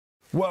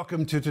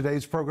Welcome to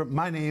today's program.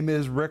 My name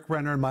is Rick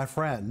Renner, my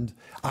friend.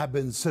 I've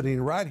been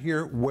sitting right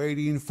here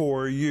waiting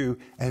for you,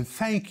 and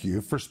thank you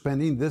for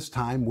spending this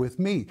time with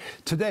me.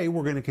 Today,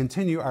 we're going to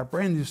continue our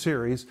brand new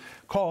series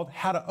called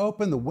How to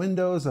Open the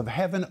Windows of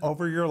Heaven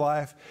Over Your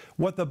Life,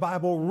 what the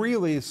Bible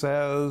really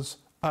says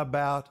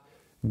about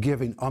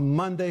giving. On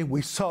Monday,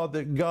 we saw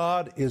that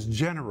God is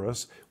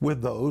generous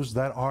with those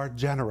that are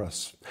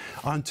generous.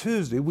 On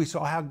Tuesday, we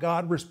saw how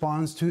God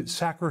responds to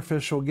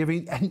sacrificial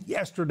giving. And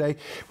yesterday,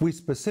 we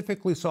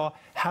specifically saw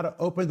how to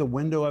open the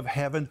window of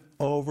heaven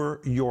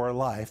over your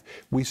life.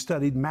 We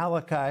studied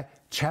Malachi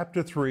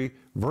chapter 3,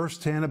 verse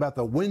 10 about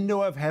the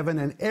window of heaven,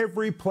 and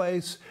every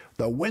place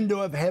the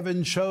window of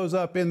heaven shows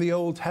up in the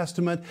Old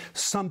Testament,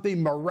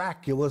 something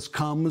miraculous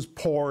comes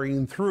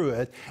pouring through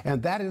it.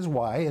 And that is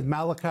why in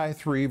Malachi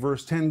 3,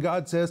 verse 10,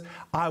 God says,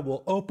 I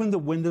will open the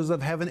windows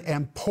of heaven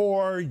and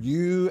pour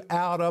you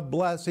out a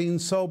blessing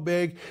so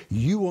big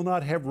you will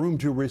not have room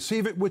to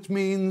receive it, which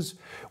means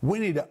we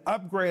need to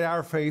upgrade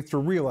our faith to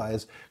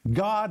realize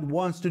God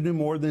wants to do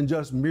more than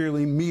just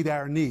merely meet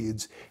our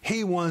needs.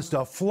 He wants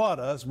to flood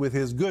us with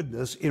His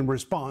goodness in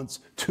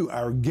response to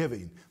our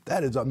giving.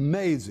 That is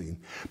amazing.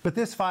 But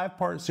this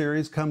 5-part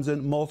series comes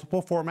in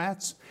multiple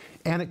formats,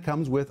 and it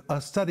comes with a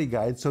study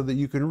guide so that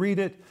you can read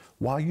it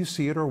while you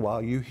see it or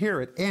while you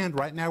hear it. And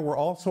right now we're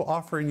also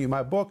offering you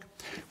my book,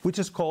 which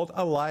is called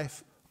A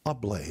Life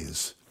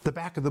Ablaze. The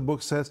back of the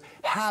book says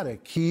how to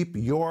keep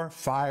your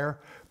fire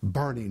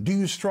burning. Do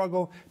you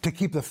struggle to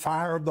keep the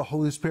fire of the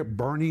Holy Spirit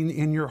burning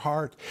in your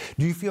heart?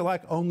 Do you feel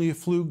like only a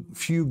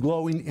few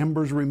glowing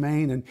embers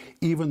remain and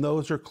even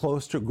those are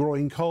close to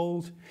growing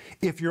cold?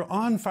 If you're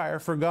on fire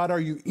for God, are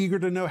you eager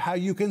to know how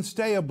you can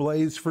stay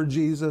ablaze for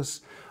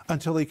Jesus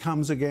until He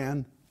comes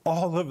again?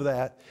 All of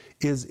that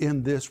is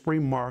in this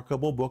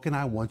remarkable book, and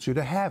I want you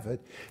to have it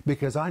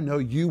because I know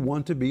you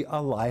want to be a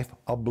life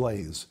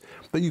ablaze.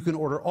 But you can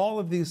order all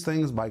of these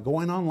things by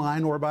going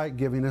online or by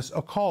giving us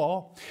a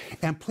call.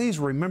 And please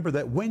remember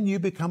that when you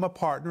become a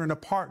partner, and a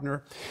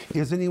partner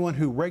is anyone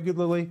who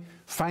regularly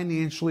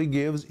financially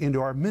gives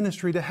into our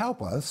ministry to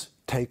help us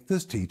take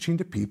this teaching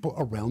to people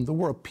around the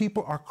world.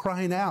 People are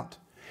crying out.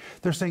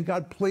 They're saying,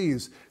 God,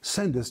 please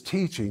send us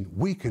teaching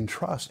we can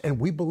trust. And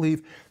we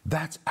believe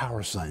that's our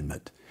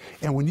assignment.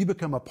 And when you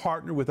become a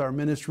partner with our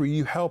ministry,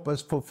 you help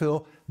us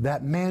fulfill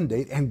that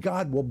mandate, and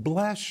God will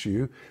bless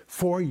you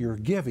for your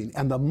giving.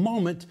 And the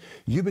moment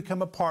you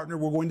become a partner,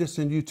 we're going to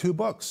send you 2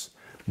 books.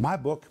 My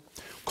book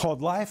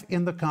called Life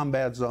in the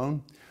Combat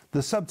Zone.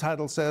 The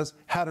subtitle says,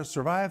 How to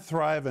Survive,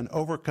 Thrive, and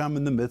Overcome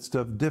in the Midst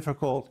of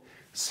Difficult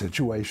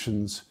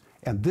Situations.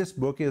 And this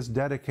book is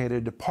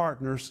dedicated to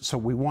partners, so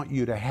we want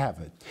you to have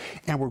it.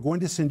 And we're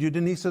going to send you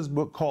Denise's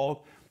book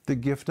called The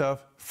Gift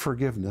of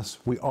Forgiveness.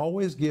 We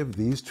always give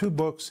these 2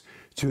 books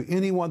to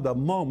anyone the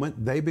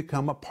moment they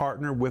become a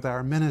partner with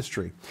our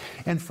ministry.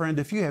 And friend,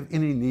 if you have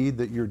any need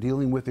that you're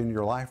dealing with in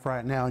your life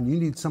right now and you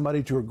need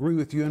somebody to agree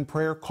with you in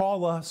prayer,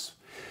 call us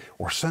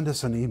or send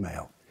us an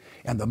email.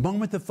 And the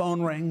moment the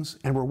phone rings,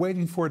 and we're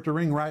waiting for it to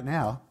ring right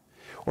now,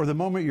 or the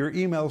moment your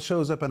email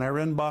shows up in our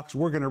inbox,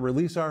 we're going to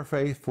release our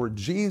faith for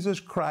Jesus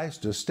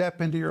Christ to step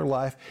into your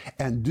life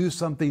and do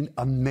something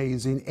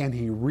amazing, and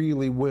He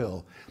really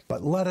will.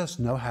 But let us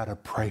know how to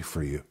pray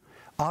for you.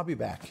 I'll be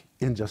back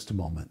in just a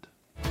moment.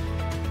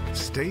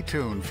 Stay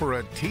tuned for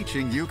a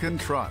teaching you can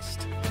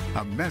trust,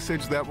 a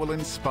message that will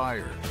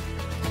inspire,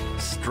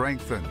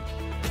 strengthen,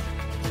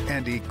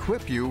 and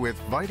equip you with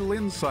vital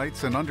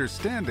insights and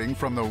understanding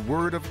from the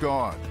Word of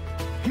God.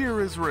 Here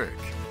is Rick.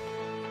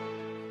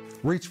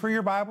 Reach for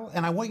your Bible,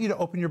 and I want you to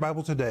open your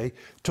Bible today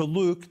to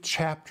Luke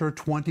chapter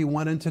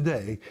 21. And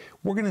today,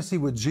 we're going to see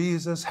what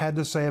Jesus had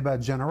to say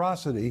about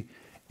generosity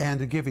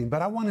and giving.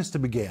 But I want us to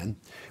begin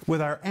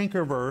with our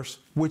anchor verse,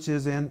 which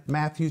is in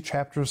Matthew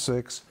chapter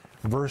 6,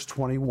 verse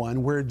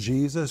 21, where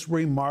Jesus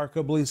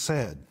remarkably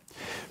said,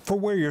 For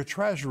where your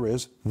treasure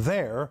is,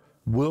 there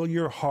will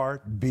your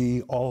heart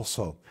be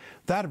also.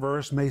 That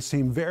verse may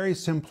seem very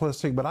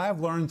simplistic, but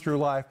I've learned through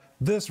life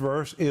this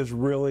verse is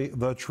really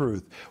the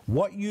truth.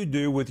 What you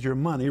do with your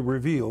money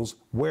reveals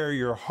where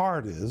your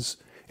heart is,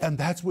 and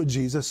that's what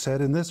Jesus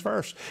said in this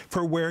verse,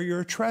 for where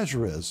your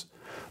treasure is.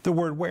 The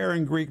word where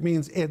in Greek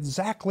means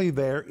exactly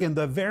there, in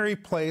the very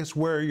place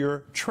where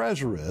your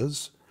treasure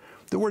is.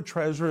 The word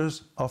treasure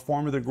is a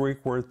form of the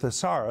Greek word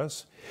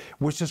thesaurus,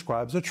 which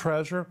describes a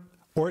treasure,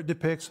 or it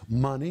depicts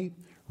money,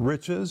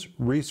 riches,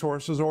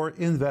 resources, or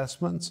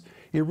investments.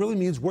 It really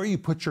means where you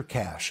put your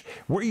cash,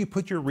 where you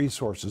put your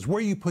resources,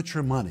 where you put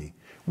your money,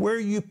 where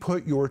you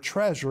put your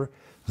treasure,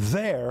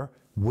 there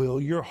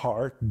will your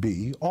heart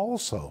be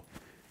also.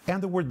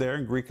 And the word there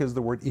in Greek is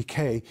the word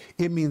ike.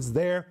 It means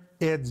there,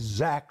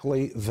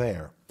 exactly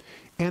there.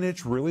 And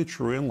it's really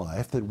true in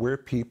life that where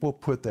people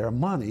put their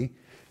money,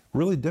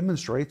 really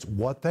demonstrates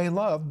what they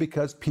love,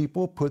 because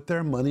people put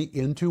their money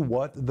into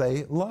what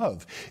they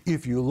love.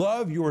 If you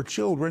love your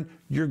children,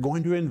 you're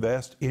going to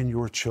invest in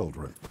your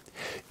children.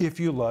 If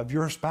you love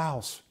your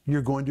spouse,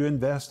 you're going to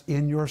invest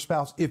in your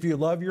spouse. If you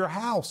love your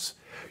house,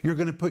 you're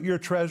going to put your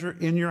treasure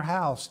in your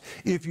house.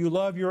 If you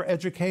love your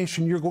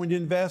education, you're going to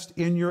invest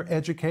in your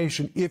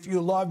education. If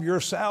you love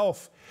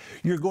yourself,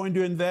 you're going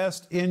to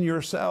invest in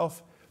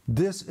yourself.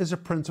 This is a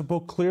principle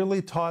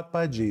clearly taught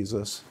by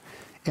Jesus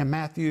in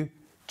Matthew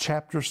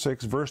chapter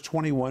 6, verse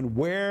 21.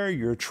 Where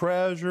your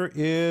treasure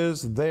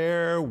is,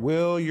 there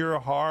will your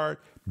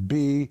heart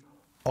be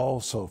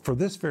also. For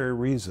this very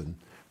reason,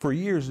 for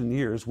years and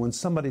years, when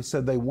somebody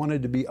said they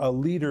wanted to be a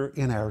leader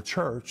in our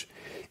church,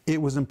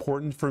 it was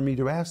important for me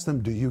to ask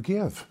them, do you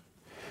give?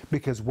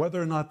 Because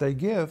whether or not they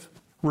give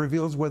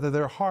reveals whether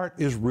their heart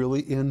is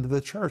really in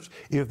the church.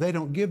 If they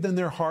don't give, then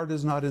their heart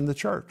is not in the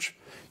church.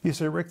 You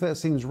say, Rick, that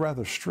seems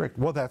rather strict.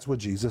 Well, that's what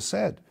Jesus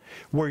said.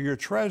 Where your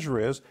treasure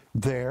is,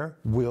 there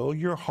will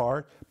your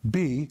heart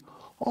be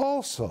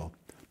also.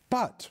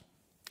 But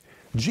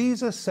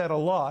Jesus said a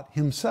lot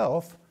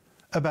himself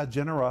about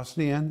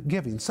generosity and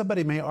giving.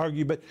 Somebody may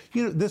argue, but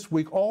this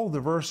week, all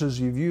the verses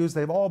you've used,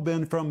 they've all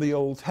been from the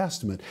Old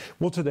Testament.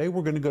 Well, today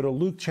we're going to go to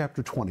Luke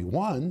chapter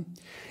 21,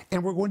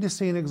 and we're going to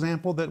see an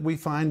example that we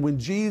find when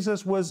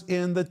Jesus was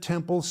in the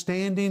temple,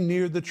 standing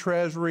near the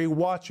treasury,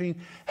 watching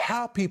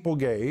how people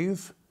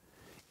gave,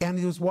 and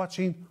he was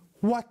watching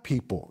what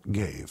people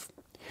gave.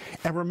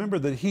 And remember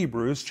that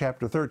Hebrews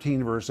chapter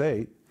 13, verse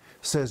 8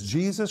 says,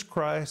 Jesus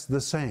Christ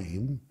the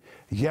same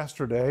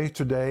yesterday,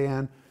 today,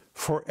 and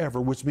forever,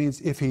 which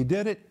means if he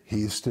did it,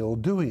 he's still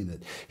doing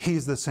it.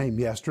 He's the same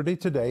yesterday,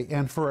 today,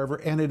 and forever,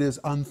 and it is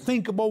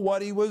unthinkable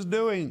what he was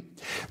doing.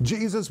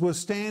 Jesus was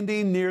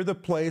standing near the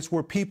place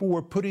where people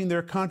were putting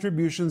their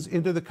contributions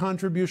into the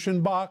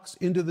contribution box,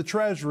 into the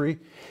treasury,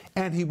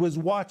 and he was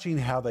watching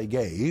how they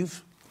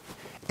gave,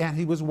 and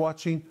he was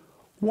watching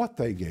what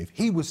they gave.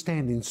 He was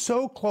standing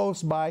so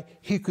close by,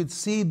 he could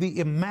see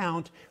the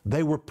amount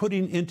they were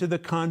putting into the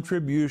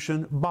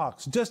contribution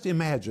box. Just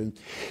imagine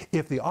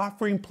if the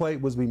offering plate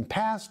was being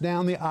passed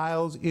down the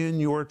aisles in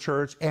your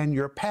church and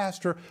your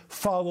pastor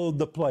followed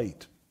the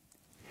plate.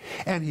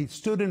 And he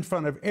stood in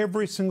front of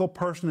every single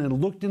person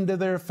and looked into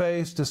their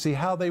face to see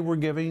how they were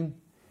giving,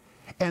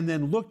 and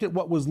then looked at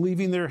what was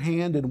leaving their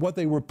hand and what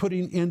they were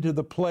putting into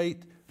the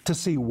plate to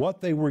see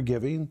what they were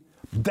giving.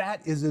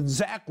 That is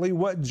exactly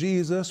what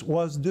Jesus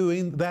was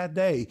doing that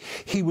day.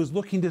 He was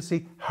looking to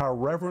see how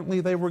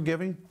reverently they were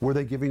giving. Were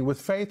they giving with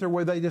faith, or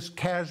were they just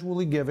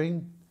casually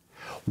giving?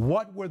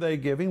 What were they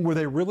giving? Were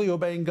they really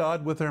obeying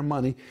God with their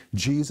money?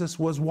 Jesus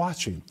was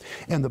watching.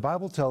 And the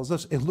Bible tells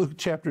us in Luke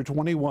chapter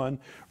 21,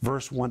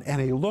 verse 1,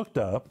 and he looked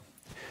up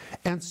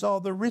and saw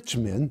the rich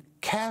men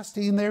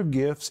casting their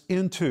gifts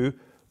into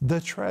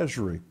the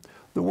treasury.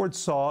 The word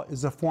saw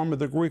is a form of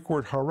the Greek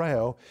word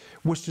hareo,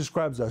 which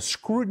describes a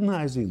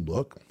scrutinizing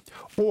look,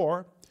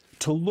 or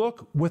to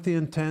look with the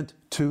intent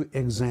to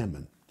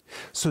examine.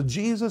 So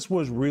Jesus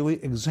was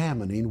really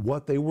examining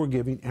what they were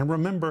giving. And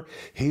remember,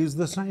 he's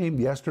the same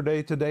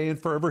yesterday, today, and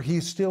forever.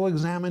 He's still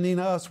examining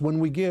us when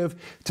we give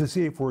to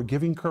see if we're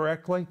giving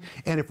correctly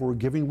and if we're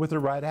giving with the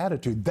right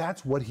attitude.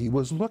 That's what he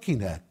was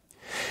looking at.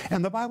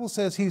 And the Bible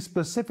says he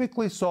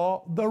specifically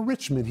saw the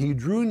rich men. He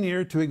drew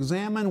near to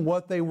examine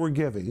what they were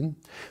giving.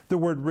 The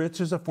word rich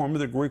is a form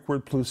of the Greek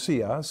word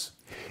plusias.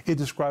 It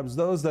describes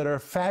those that are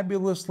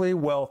fabulously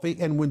wealthy.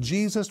 And when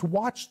Jesus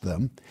watched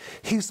them,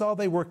 he saw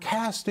they were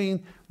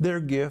casting their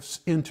gifts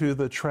into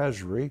the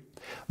treasury.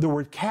 The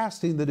word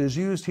casting that is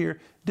used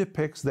here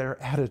depicts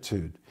their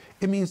attitude.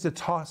 It means to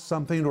toss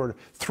something or to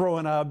throw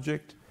an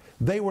object.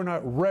 They were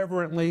not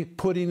reverently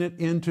putting it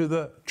into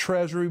the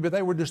treasury, but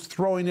they were just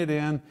throwing it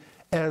in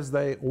as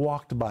they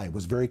walked by. It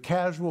was very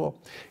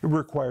casual. It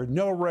required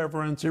no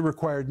reverence. It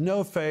required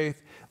no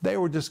faith. They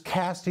were just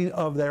casting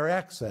of their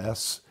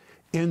excess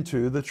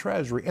into the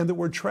treasury. And the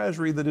word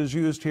treasury that is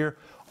used here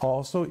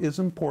also is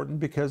important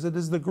because it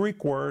is the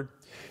Greek word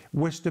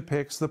which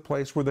depicts the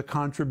place where the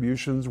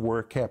contributions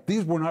were kept.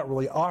 These were not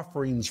really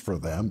offerings for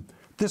them.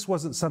 This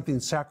wasn't something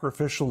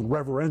sacrificial and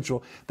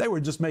reverential. They were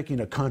just making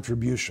a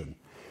contribution.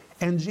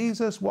 And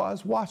Jesus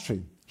was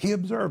watching. He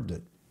observed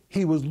it.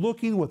 He was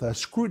looking with a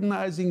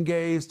scrutinizing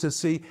gaze to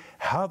see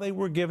how they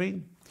were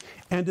giving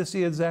and to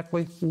see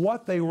exactly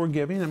what they were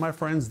giving. And my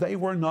friends, they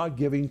were not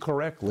giving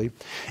correctly.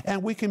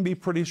 And we can be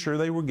pretty sure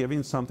they were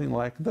giving something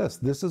like this.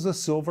 This is a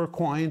silver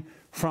coin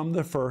from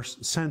the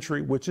 1st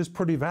century, which is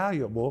pretty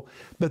valuable.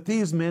 But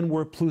these men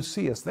were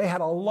plusias. They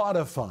had a lot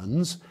of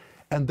funds,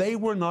 and they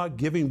were not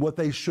giving what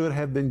they should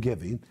have been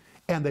giving,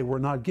 and they were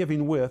not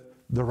giving with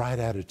the right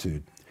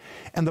attitude.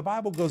 And the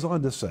Bible goes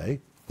on to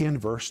say in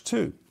verse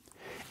 2,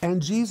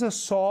 and Jesus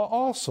saw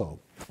also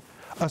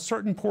a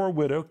certain poor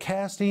widow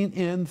casting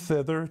in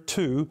thither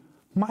 2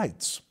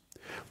 mites.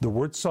 The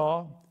word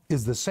saw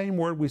is the same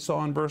word we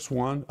saw in verse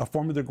 1, a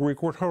form of the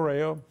Greek word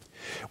hareo,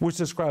 which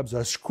describes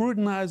a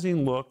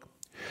scrutinizing look,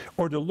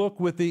 or to look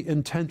with the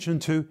intention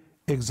to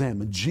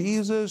examine.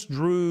 Jesus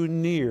drew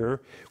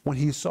near when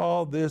he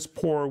saw this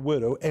poor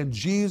widow, and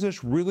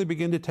Jesus really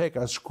began to take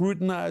a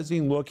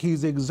scrutinizing look.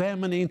 He's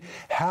examining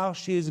how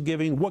she is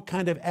giving, what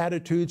kind of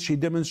attitude she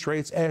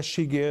demonstrates as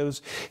she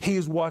gives.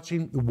 He's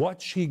watching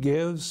what she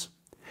gives.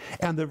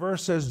 And the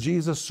verse says,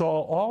 Jesus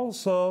saw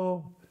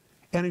also,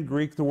 and in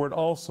Greek the word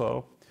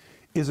also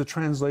is a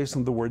translation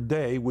of the word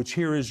day, which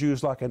here is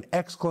used like an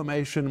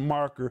exclamation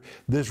marker.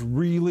 This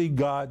really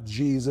got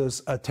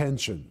Jesus'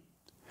 attention.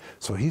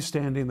 So he's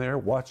standing there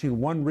watching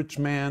one rich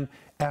man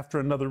after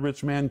another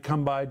rich man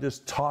come by,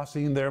 just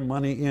tossing their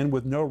money in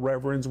with no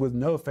reverence, with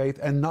no faith,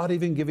 and not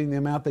even giving the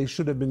amount they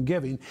should have been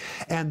giving.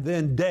 And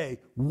then day,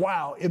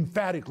 wow,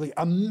 emphatically,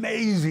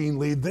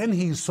 amazingly, then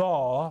he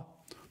saw,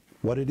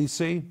 what did he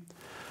see?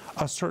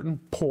 A certain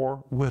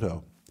poor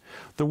widow.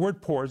 The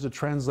word poor is a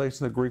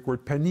translation of the Greek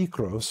word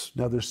penikros.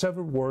 Now, there's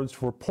several words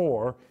for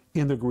poor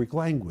in the Greek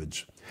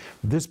language.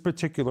 This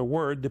particular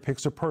word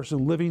depicts a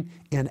person living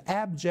in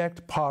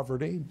abject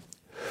poverty,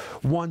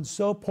 one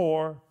so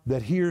poor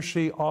that he or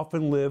she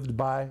often lived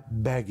by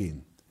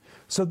begging.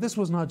 So this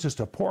was not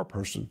just a poor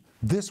person.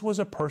 This was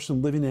a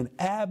person living in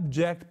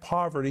abject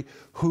poverty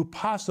who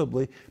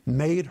possibly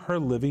made her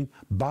living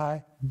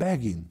by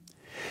begging.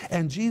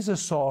 And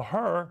Jesus saw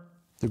her,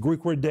 the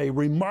Greek word day,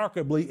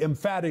 remarkably,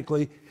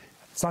 emphatically,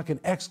 it's like an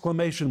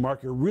exclamation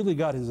mark. It really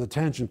got his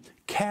attention,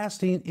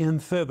 casting in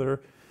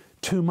thither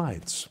 2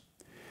 mites.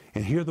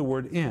 And here the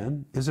word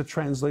in is a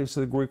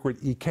translation of the Greek word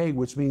ek,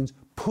 which means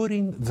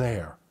putting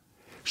there.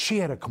 She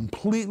had a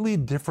completely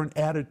different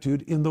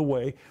attitude in the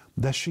way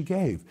that she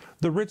gave.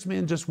 The rich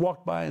man just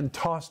walked by and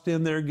tossed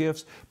in their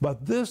gifts,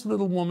 but this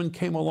little woman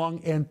came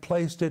along and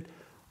placed it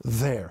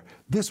there.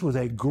 This was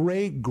a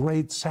great,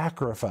 great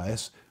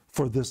sacrifice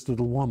for this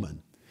little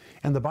woman.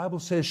 And the Bible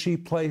says she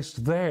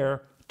placed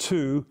there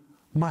 2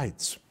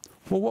 mites.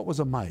 Well, what was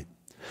a mite?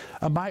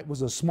 A mite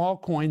was a small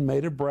coin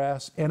made of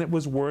brass, and it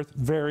was worth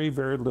very,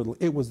 very little.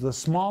 It was the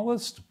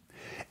smallest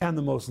and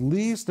the most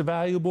least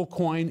valuable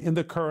coin in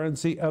the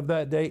currency of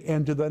that day,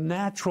 and to the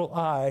natural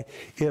eye,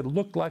 it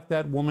looked like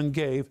that woman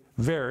gave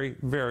very,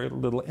 very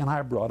little. And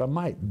I brought a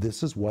mite.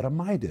 This is what a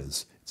mite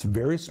is. It's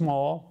very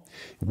small.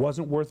 It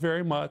wasn't worth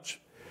very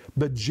much.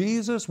 But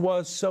Jesus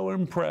was so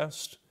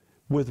impressed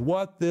with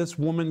what this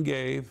woman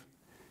gave,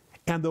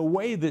 and the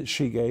way that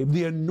she gave,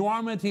 the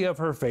enormity of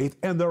her faith,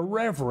 and the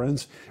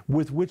reverence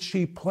with which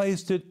she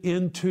placed it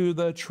into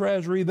the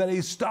treasury, that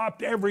he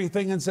stopped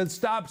everything and said,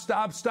 stop,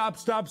 stop, stop,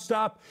 stop,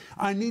 stop.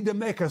 I need to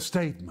make a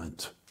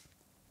statement.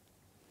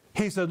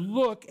 He said,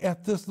 look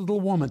at this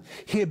little woman.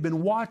 He had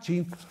been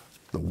watching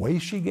the way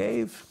she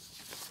gave,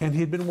 and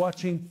he had been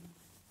watching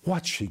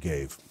what she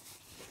gave.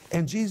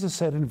 And Jesus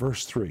said in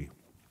verse 3,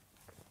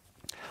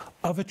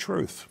 of a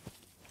truth,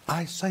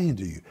 I say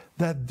unto you,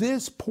 that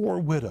this poor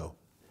widow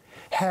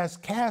has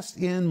cast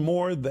in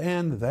more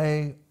than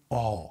they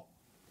all.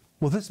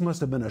 Well, this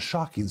must have been a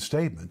shocking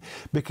statement,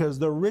 because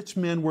the rich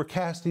men were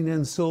casting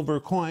in silver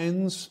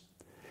coins,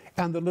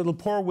 and the little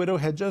poor widow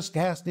had just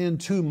cast in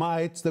 2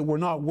 mites that were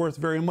not worth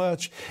very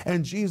much.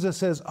 And Jesus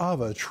says, of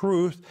a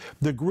truth,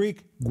 the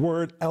Greek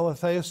word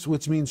aletheos,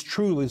 which means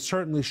truly,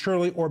 certainly,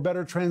 surely, or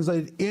better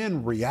translated,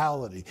 in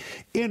reality.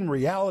 In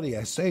reality,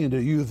 I say unto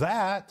you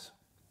that.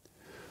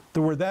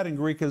 The word that in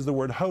Greek is the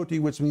word hoti,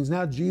 which means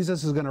now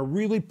Jesus is going to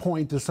really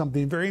point to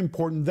something very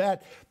important,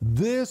 that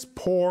this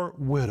poor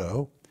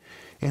widow,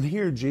 and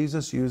here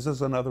Jesus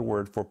uses another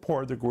word for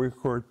poor, the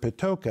Greek word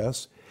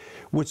pitokas,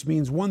 which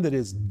means one that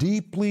is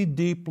deeply,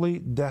 deeply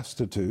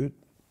destitute,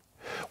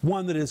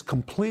 one that is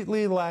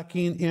completely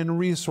lacking in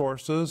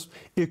resources.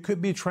 It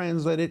could be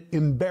translated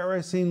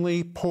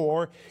embarrassingly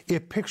poor.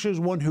 It pictures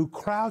one who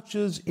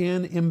crouches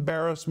in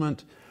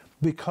embarrassment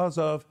because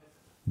of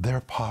their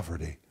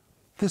poverty.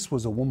 This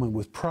was a woman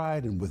with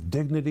pride and with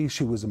dignity.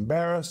 She was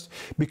embarrassed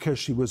because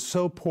she was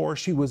so poor.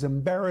 She was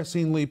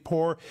embarrassingly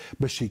poor,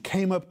 but she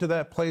came up to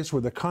that place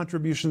where the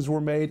contributions were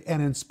made, and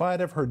in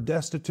spite of her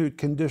destitute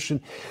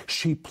condition,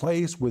 she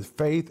placed with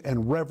faith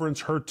and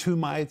reverence her 2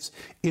 mites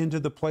into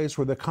the place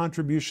where the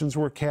contributions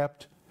were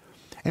kept.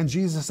 And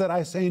Jesus said,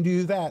 I say unto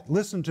you that.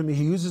 Listen to me.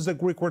 He uses the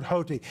Greek word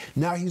hoti.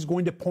 Now he's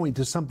going to point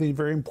to something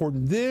very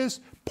important. This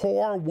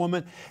poor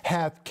woman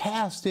hath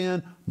cast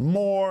in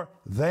more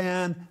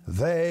than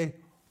they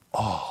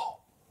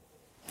all.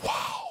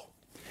 Wow.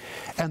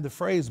 And the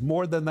phrase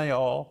more than they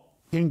all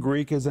in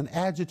Greek is an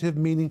adjective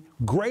meaning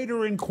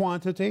greater in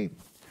quantity,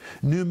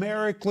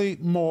 numerically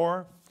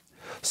more,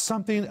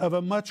 something of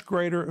a much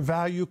greater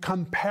value,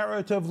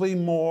 comparatively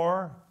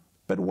more.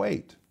 But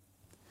wait.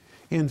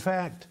 In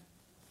fact,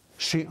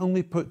 she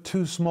only put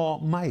 2 small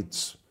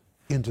mites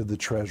into the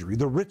treasury.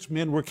 The rich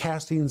men were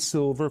casting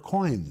silver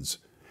coins.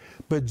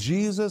 But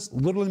Jesus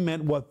literally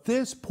meant what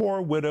this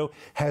poor widow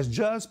has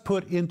just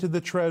put into the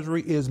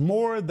treasury is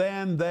more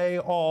than they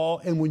all.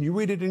 And when you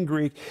read it in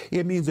Greek,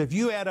 it means if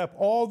you add up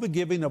all the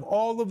giving of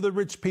all of the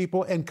rich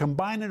people and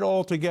combine it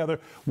all together,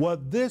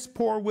 what this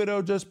poor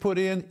widow just put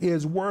in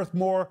is worth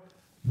more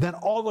than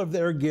all of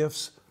their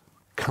gifts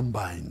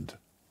combined.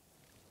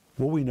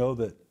 Well, we know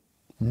that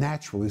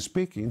naturally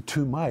speaking,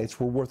 2 mites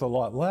were worth a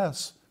lot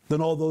less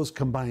than all those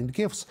combined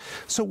gifts.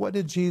 So what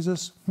did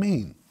Jesus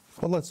mean?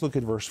 Well, let's look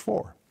at verse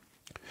 4.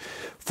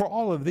 For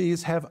all of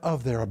these have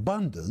of their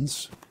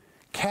abundance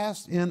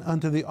cast in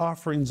unto the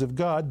offerings of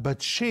God,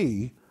 but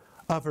she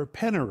of her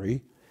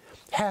penury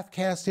hath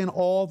cast in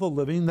all the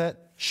living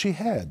that she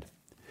had.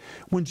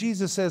 When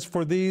Jesus says,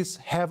 for these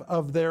have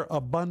of their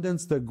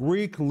abundance, the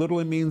Greek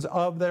literally means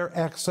of their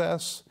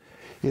excess.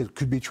 It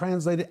could be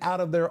translated out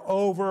of their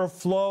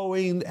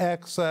overflowing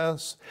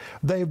excess.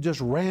 They've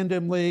just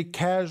randomly,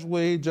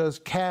 casually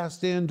just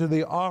cast into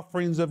the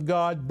offerings of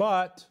God.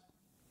 But,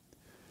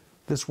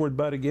 this word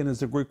but again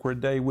is the Greek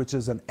word dei, which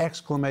is an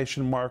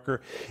exclamation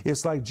marker.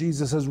 It's like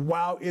Jesus says,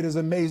 wow, it is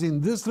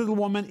amazing. This little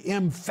woman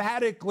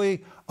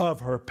emphatically of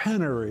her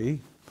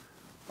penury.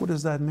 What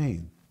does that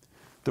mean?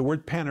 The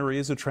word penury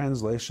is a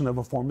translation of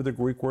a form of the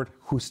Greek word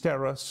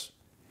husteros.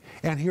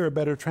 And here a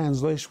better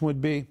translation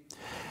would be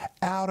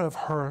out of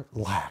her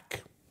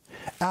lack,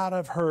 out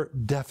of her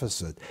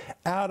deficit,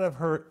 out of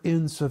her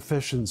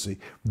insufficiency.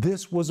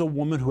 This was a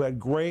woman who had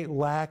great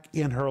lack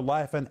in her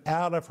life, and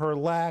out of her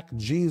lack,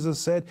 Jesus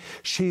said,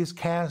 she's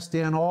cast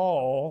in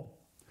all.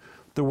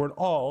 The word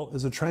all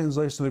is a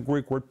translation of the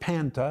Greek word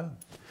panta.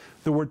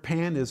 The word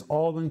pan is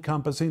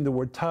all-encompassing. The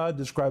word ta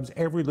describes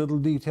every little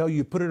detail.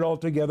 You put it all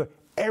together,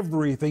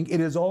 everything.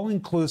 It is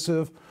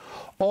all-inclusive,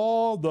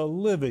 all the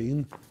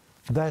living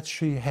that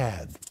she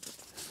had.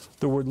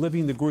 The word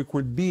living, the Greek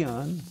word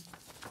bion,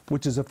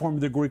 which is a form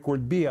of the Greek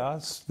word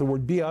bios. The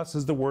word bios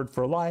is the word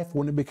for life.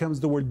 When it becomes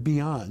the word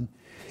bion,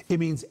 it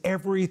means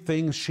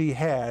everything she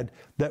had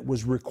that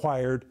was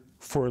required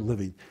for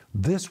living.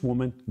 This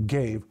woman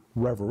gave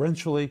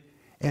reverentially,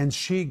 and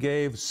she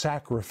gave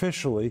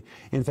sacrificially.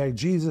 In fact,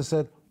 Jesus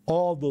said,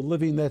 all the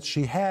living that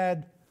she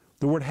had,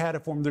 the word had a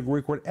form of the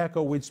Greek word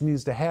echo, which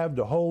means to have,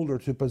 to hold, or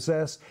to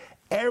possess.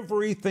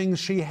 Everything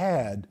she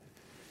had,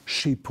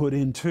 she put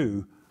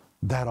into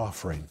that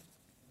offering.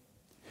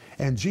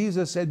 And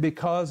Jesus said,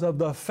 because of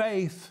the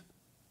faith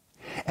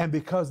and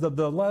because of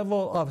the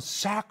level of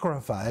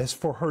sacrifice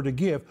for her to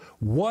give,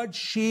 what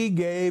she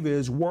gave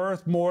is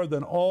worth more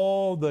than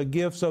all the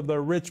gifts of the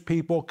rich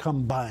people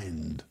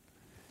combined.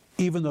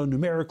 Even though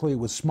numerically it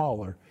was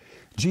smaller,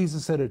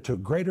 Jesus said it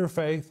took greater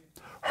faith.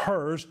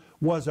 Hers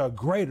was a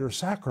greater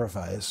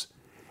sacrifice.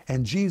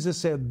 And Jesus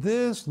said,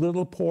 this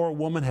little poor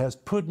woman has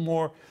put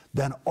more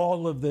than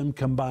all of them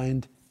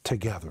combined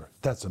together.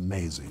 That's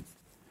amazing.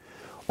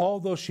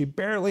 Although she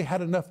barely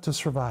had enough to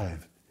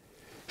survive,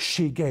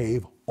 she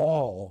gave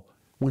all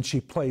when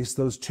she placed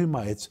those 2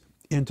 mites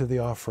into the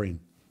offering.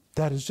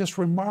 That is just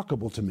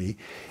remarkable to me.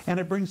 And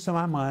it brings to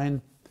my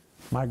mind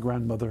my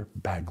grandmother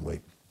Bagley.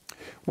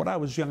 When I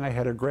was young, I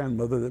had a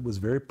grandmother that was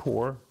very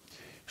poor.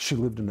 She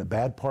lived in a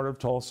bad part of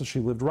Tulsa. She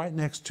lived right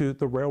next to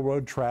the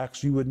railroad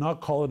tracks. You would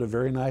not call it a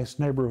very nice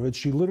neighborhood.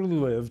 She literally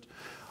lived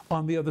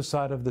on the other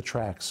side of the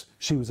tracks.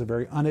 She was a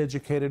very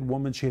uneducated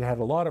woman. She'd had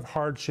a lot of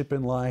hardship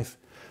in life.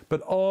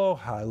 But oh,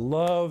 I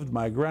loved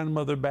my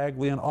grandmother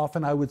Bagley, and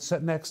often I would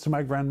sit next to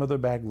my grandmother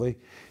Bagley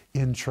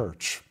in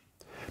church.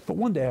 But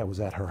one day I was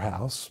at her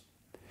house,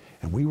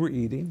 and we were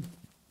eating,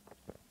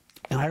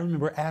 and I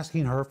remember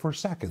asking her for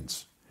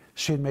seconds.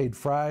 She had made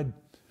fried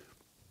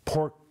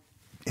pork,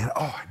 and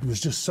oh, it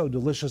was just so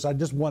delicious. I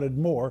just wanted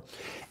more.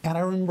 And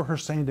I remember her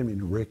saying to me,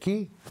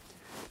 Ricky,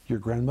 your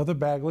grandmother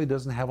Bagley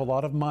doesn't have a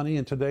lot of money,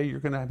 and today you're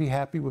going to have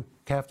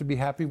to be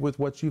happy with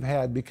what you've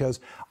had because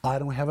I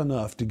don't have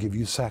enough to give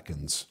you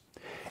seconds.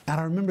 And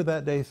I remember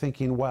that day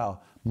thinking, wow,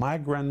 my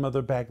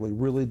grandmother Bagley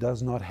really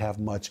does not have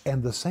much.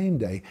 And the same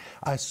day,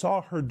 I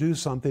saw her do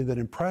something that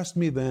impressed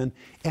me then,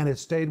 and it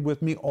stayed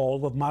with me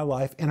all of my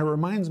life. And it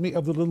reminds me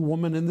of the little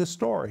woman in this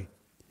story.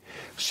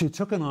 She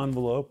took an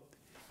envelope,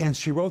 and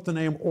she wrote the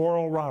name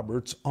Oral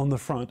Roberts on the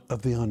front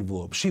of the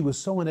envelope. She was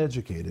so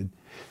uneducated,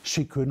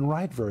 she couldn't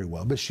write very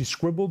well, but she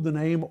scribbled the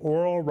name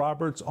Oral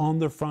Roberts on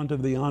the front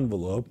of the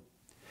envelope.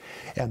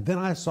 And then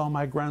I saw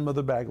my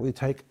grandmother Bagley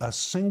take a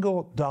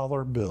single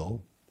dollar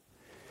bill,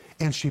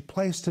 and she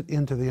placed it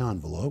into the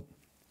envelope.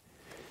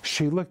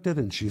 She licked it,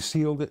 and she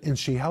sealed it, and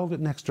she held it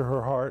next to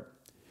her heart,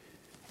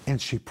 and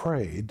she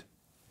prayed,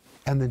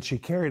 and then she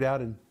carried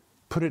out and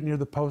put it near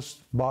the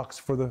post box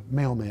for the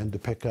mailman to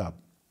pick up.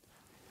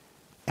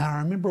 And I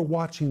remember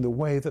watching the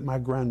way that my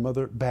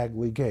grandmother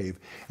Bagley gave.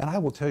 And I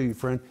will tell you,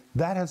 friend,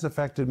 that has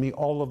affected me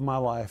all of my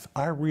life.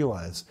 I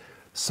realize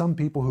some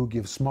people who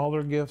give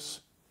smaller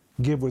gifts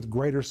give with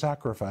greater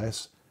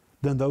sacrifice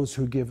than those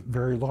who give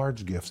very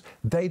large gifts.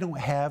 They don't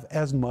have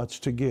as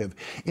much to give.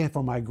 And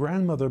for my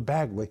grandmother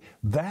Bagley,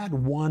 that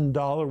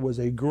 $1 was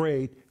a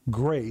great,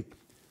 great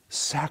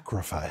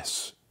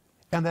sacrifice.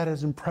 And that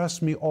has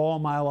impressed me all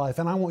my life.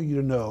 And I want you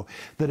to know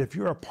that if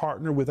you're a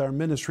partner with our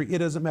ministry, it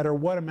doesn't matter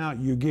what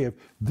amount you give.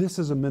 This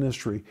is a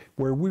ministry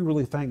where we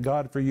really thank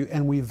God for you,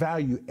 and we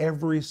value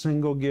every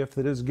single gift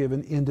that is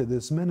given into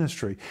this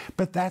ministry.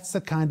 But that's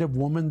the kind of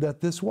woman that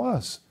this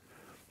was.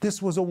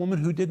 This was a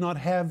woman who did not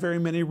have very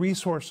many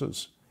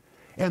resources.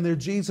 And there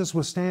Jesus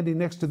was standing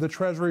next to the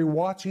treasury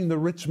watching the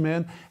rich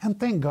men. And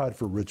thank God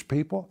for rich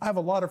people. I have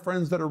a lot of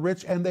friends that are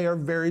rich and they are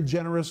very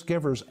generous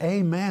givers.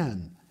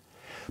 Amen.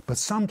 But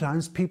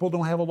sometimes people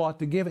don't have a lot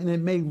to give, and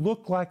it may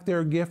look like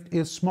their gift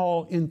is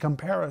small in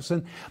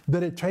comparison,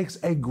 but it takes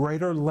a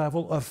greater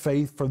level of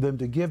faith for them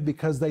to give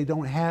because they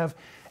don't have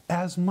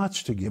as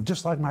much to give,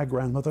 just like my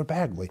grandmother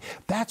Bagley.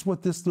 That's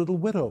what this little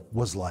widow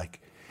was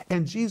like.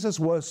 And Jesus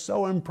was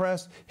so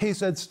impressed, he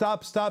said,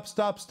 stop, stop,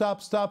 stop,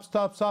 stop, stop,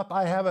 stop, stop.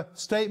 I have a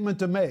statement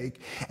to make.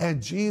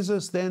 And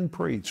Jesus then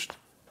preached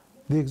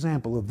the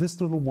example of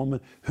this little woman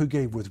who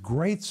gave with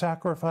great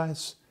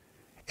sacrifice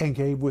and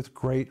gave with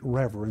great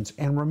reverence.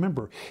 And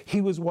remember,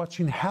 he was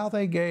watching how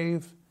they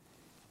gave,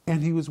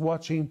 and he was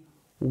watching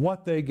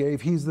what they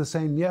gave. He's the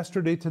same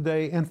yesterday,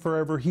 today, and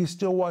forever. He's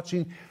still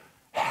watching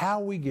how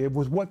we give,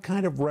 with what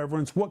kind of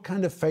reverence, what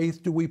kind of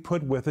faith do we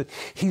put with it.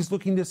 He's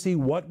looking to see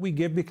what we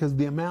give because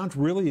the amount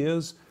really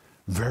is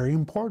very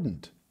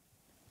important.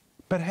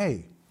 But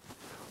hey,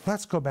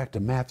 let's go back to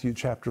Matthew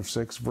chapter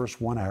 6, verse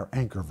 1, our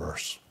anchor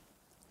verse,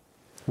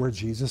 where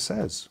Jesus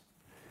says,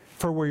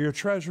 "For where your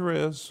treasure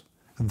is,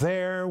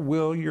 there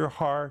will your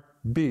heart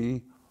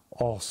be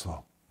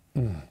also."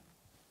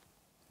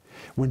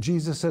 When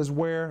Jesus says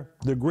where,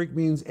 the Greek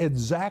means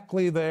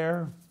exactly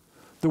there.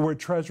 The word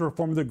treasure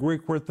from the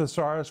Greek word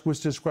thesaurus,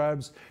 which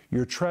describes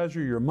your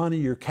treasure, your money,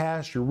 your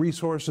cash, your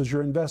resources,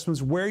 your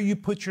investments, where you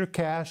put your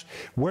cash,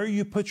 where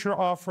you put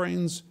your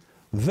offerings,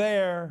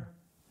 there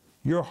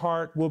your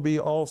heart will be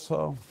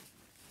also.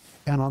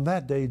 And on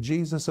that day,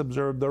 Jesus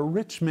observed the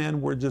rich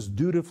men were just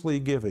dutifully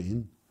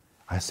giving.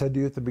 I said to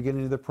you at the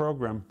beginning of the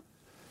program,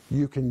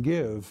 you can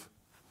give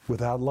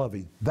without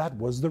loving. That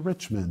was the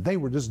rich men. They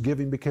were just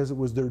giving because it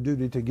was their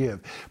duty to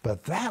give.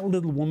 But that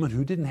little woman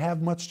who didn't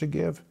have much to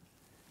give,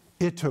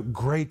 it took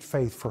great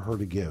faith for her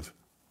to give.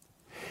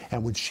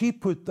 And when she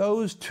put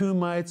those 2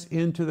 mites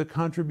into the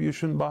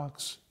contribution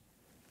box,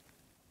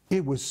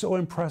 it was so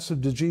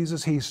impressive to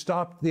Jesus, he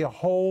stopped the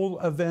whole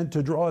event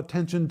to draw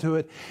attention to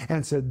it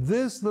and said,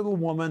 this little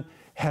woman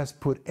has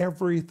put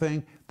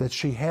everything that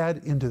she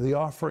had into the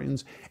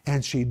offerings,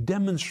 and she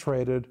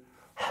demonstrated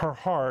her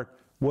heart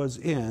was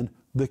in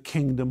the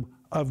kingdom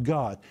of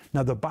God.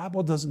 Now, the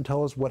Bible doesn't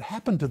tell us what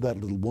happened to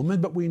that little woman,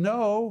 but we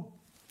know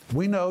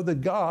that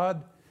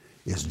God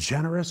is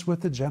generous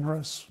with the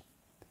generous.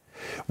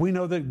 We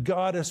know that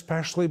God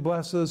especially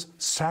blesses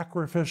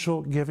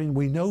sacrificial giving.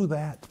 We know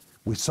that.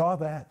 We saw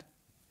that.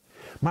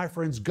 My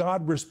friends,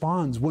 God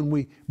responds when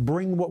we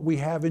bring what we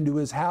have into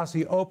His house.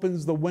 He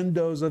opens the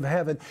windows of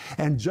heaven.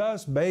 And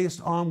just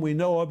based on we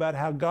know about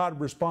how God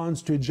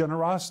responds to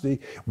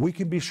generosity, we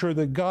can be sure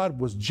that God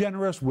was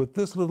generous with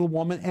this little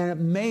woman. And it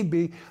may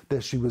be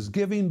that she was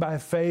giving by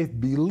faith,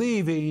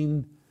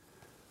 believing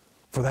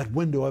for that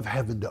window of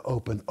heaven to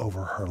open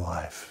over her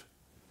life.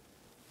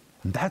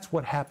 And that's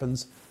what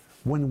happens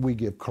when we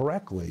give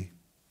correctly,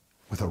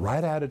 with the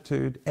right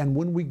attitude, and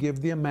when we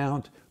give the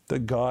amount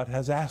that God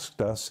has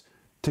asked us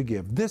to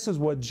give. This is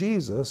what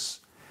Jesus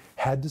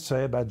had to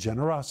say about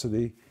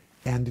generosity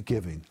and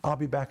giving. I'll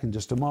be back in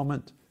just a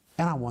moment,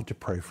 and I want to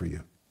pray for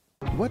you.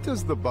 What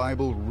does the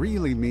Bible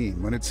really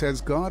mean when it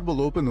says God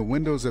will open the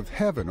windows of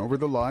heaven over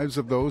the lives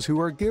of those who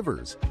are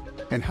givers?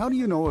 And how do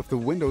you know if the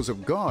windows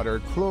of God are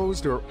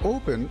closed or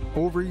open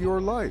over your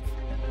life?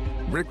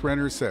 Rick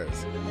Renner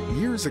says,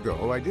 years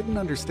ago, I didn't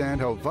understand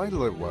how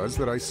vital it was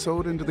that I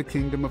sowed into the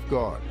kingdom of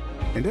God.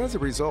 And as a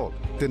result,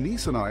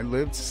 Denise and I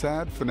lived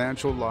sad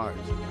financial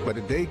lives. But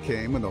a day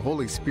came when the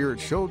Holy Spirit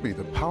showed me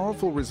the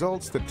powerful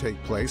results that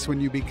take place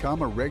when you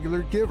become a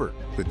regular giver.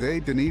 The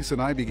day Denise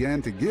and I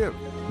began to give,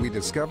 we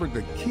discovered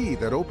the key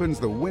that opens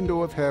the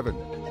window of heaven.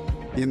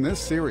 In this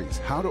series,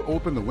 How to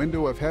Open the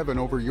Window of Heaven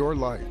Over Your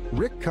Life,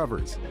 Rick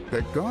covers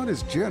that God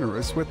is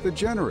generous with the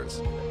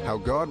generous, how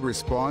God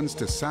responds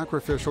to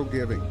sacrificial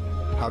giving,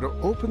 how to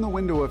open the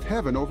window of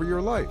heaven over your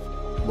life,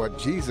 what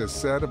Jesus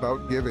said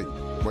about giving,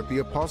 what the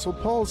Apostle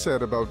Paul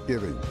said about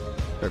giving.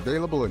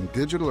 Available in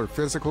digital or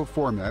physical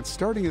formats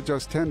starting at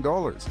just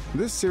 $10.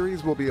 This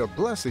series will be a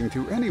blessing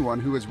to anyone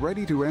who is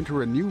ready to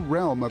enter a new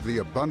realm of the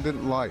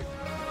abundant life.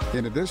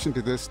 In addition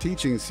to this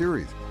teaching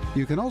series,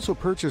 you can also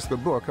purchase the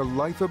book A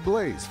Life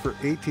Ablaze for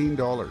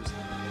 $18.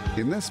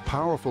 In this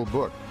powerful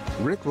book,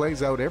 Rick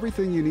lays out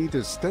everything you need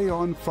to stay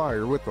on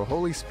fire with the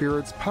Holy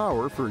Spirit's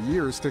power for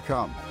years to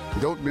come.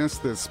 Don't miss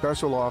this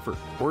special offer.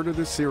 Order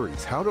the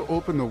series, How to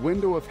Open the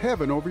Window of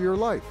Heaven Over Your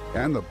Life,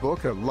 and the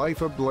book A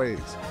Life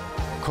Ablaze.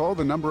 Call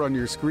the number on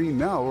your screen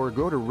now or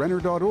go to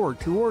Renner.org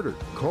to order.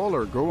 Call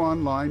or go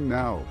online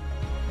now.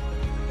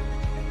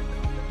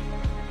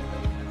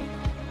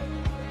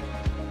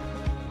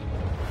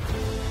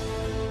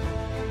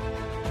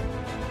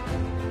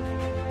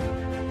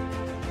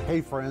 Hey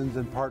friends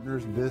and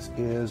partners, this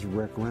is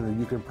Rick Renner.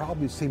 You can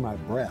probably see my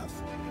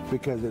breath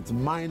because it's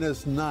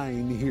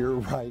 -9 here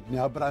right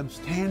now, but I'm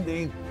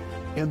standing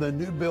in the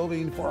new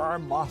building for our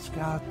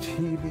Moscow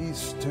TV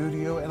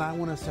studio, and I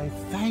want to say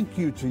thank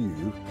you to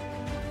you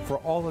for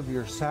all of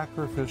your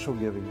sacrificial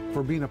giving,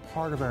 for being a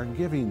part of our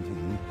giving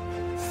team.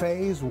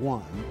 Phase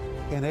 1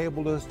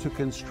 enabled us to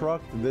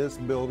construct this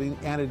building,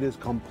 and it is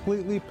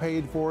completely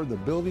paid for. The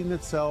building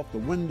itself, the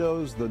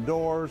windows, the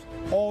doors,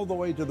 all the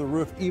way to the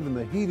roof, even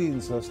the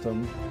heating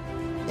system.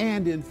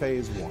 And in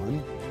phase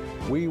one,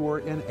 we were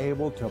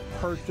enabled to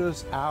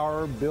purchase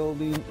our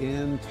building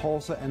in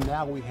Tulsa, and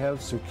now we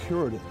have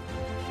secured it.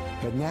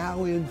 But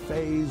now in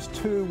phase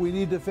two, we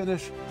need to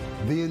finish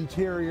the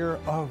interior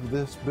of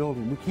this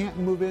building. We can't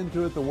move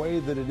into it the way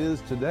that it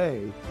is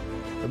today.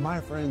 But my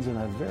friends, in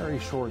a very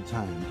short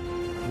time,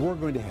 we're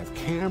going to have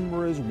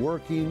cameras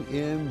working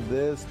in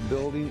this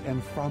building,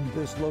 and from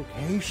this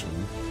location,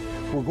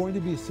 we're going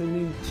to be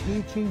sending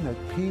teaching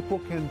that people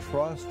can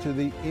trust to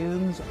the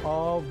ends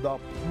of the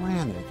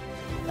planet.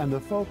 And the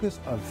focus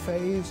of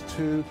phase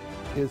two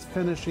is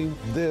finishing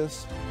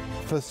this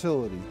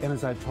facility. And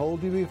as I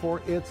told you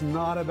before, it's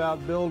not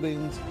about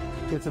buildings.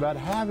 It's about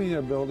having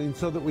a building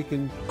so that we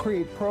can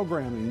create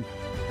programming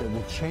that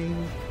will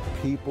change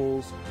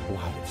people's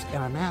lives.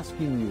 And I'm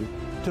asking you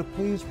to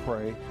please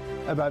pray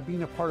about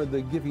being a part of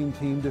the giving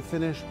team to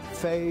finish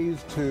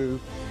phase two,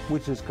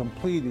 which is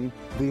completing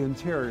the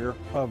interior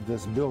of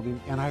this building.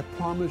 And I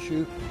promise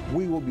you,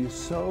 we will be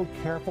so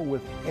careful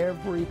with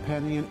every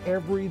penny and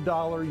every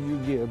dollar you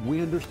give.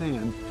 We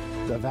understand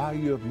the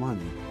value of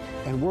money,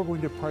 and we're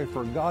going to pray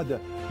for God to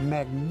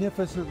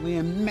magnificently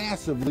and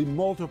massively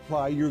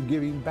multiply your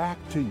giving back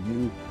to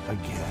you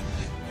again.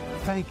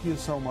 Thank you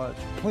so much.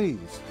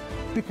 Please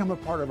become a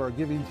part of our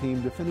giving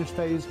team to finish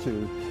phase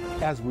two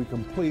as we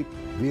complete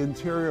the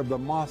interior of the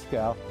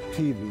Moscow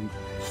TV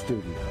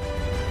studio.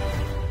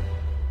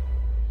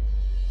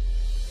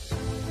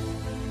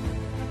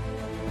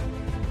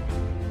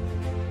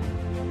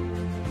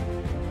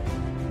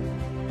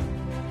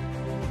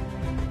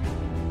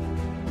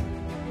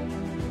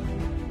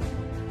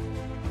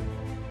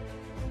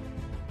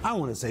 I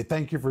want to say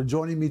thank you for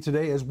joining me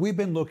today as we've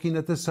been looking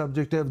at the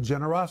subject of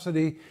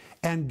generosity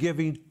and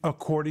giving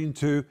according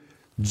to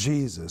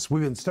Jesus.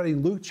 We've been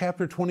studying Luke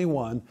chapter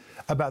 21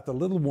 about the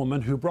little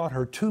woman who brought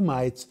her 2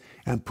 mites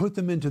and put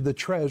them into the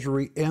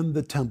treasury in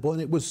the temple.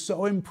 And it was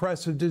so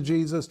impressive to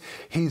Jesus.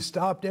 He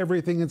stopped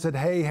everything and said,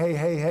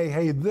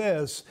 hey,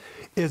 this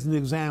is an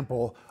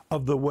example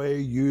of the way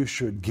you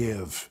should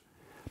give.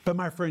 But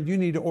my friend, you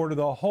need to order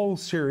the whole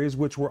series,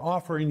 which we're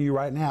offering you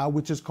right now,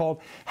 which is called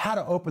How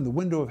to Open the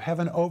Window of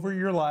Heaven Over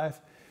Your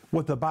Life,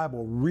 what the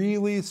Bible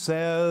really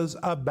says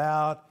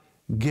about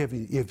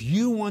giving. If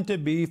you want to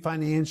be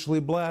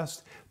financially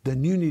blessed,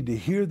 then you need to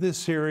hear this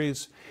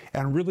series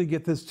and really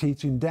get this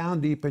teaching down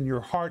deep in your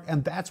heart.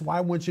 And that's why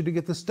I want you to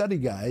get the study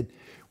guide,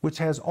 which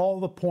has all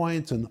the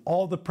points and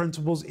all the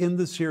principles in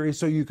the series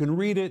so you can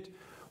read it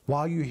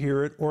while you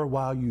hear it or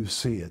while you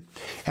see it.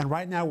 And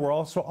right now we're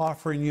also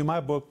offering you my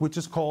book, which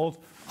is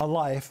called A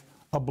Life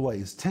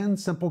Ablaze, 10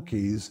 Simple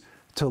Keys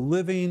to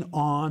Living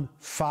on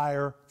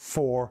Fire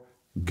for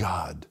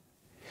God.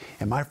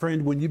 And my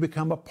friend, when you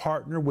become a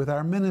partner with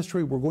our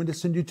ministry, we're going to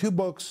send you 2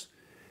 books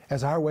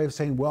as our way of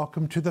saying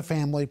welcome to the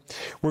family.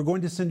 We're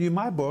going to send you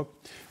my book,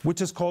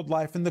 which is called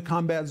Life in the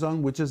Combat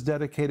Zone, which is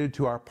dedicated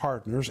to our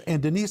partners,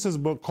 and Denise's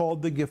book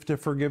called The Gift of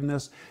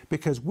Forgiveness,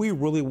 because we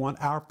really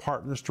want our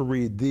partners to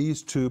read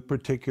these 2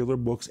 particular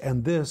books,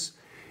 and this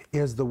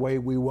is the way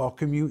we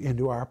welcome you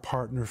into our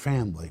partner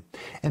family.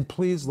 And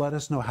please let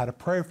us know how to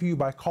pray for you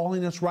by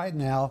calling us right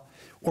now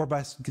or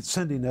by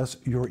sending us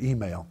your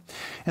email.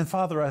 And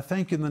Father, I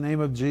thank you in the name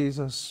of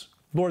Jesus,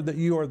 Lord, that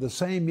you are the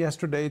same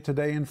yesterday,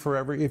 today, and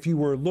forever. If you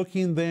were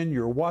looking then,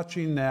 you're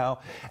watching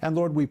now. And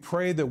Lord, we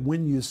pray that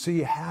when you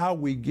see how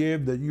we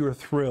give, that you are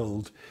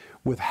thrilled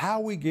with how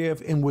we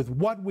give and with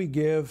what we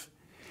give.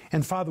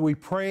 And Father, we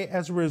pray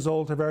as a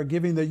result of our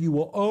giving that you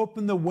will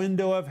open the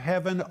window of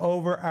heaven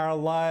over our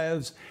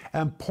lives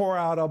and pour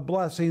out a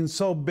blessing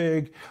so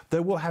big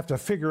that we'll have to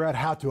figure out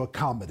how to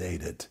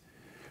accommodate it.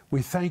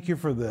 We thank you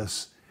for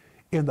this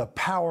in the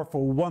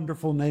powerful,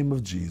 wonderful name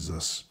of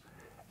Jesus.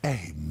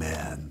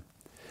 Amen.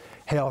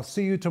 Hey, I'll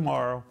see you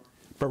tomorrow.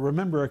 But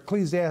remember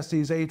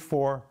Ecclesiastes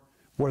 8:4,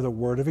 where the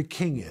word of a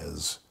king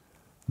is,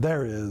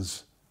 there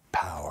is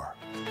power.